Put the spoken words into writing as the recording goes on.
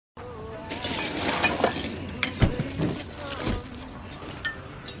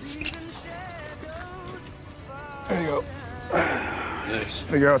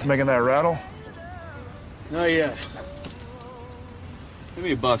Figure out what's making that rattle? Not yet. Give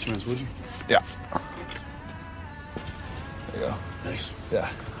me a box rinse, would you? Yeah. There you go. Thanks. Yeah.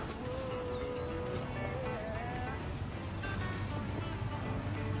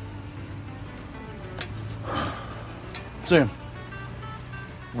 Sam.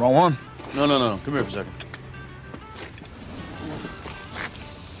 Wrong one. No. Come here for a second.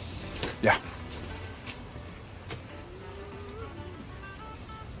 Yeah.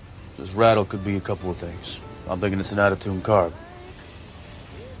 This rattle could be a couple of things. I'm thinking it's an out-of-tune carb.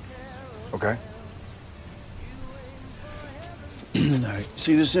 Okay. All right,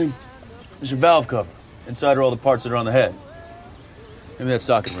 see this thing? It's your valve cover. Inside are all the parts that are on the head. Give me that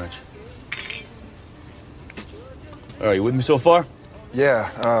socket wrench. All right, you with me so far?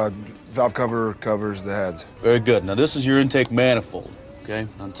 Yeah, valve cover covers the heads. Very good. Now, this is your intake manifold, okay?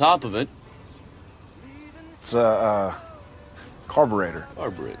 On top of it... It's a carburetor.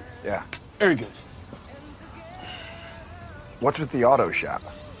 Carburetor. Yeah. Very good. What's with the auto shop?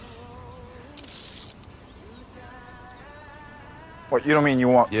 What, you don't mean you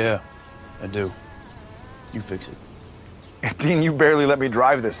want... Yeah, I do. You fix it. Dean, you barely let me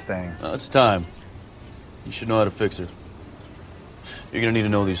drive this thing. It's time. You should know how to fix her. You're gonna need to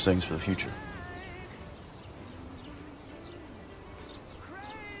know these things for the future.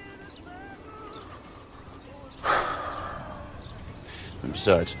 And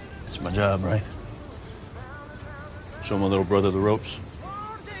besides, it's my job, right? Show my little brother the ropes.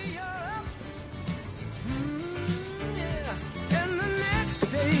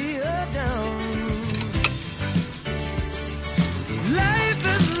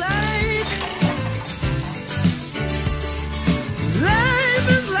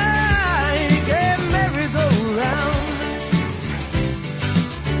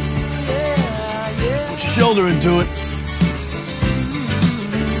 Shoulder into it.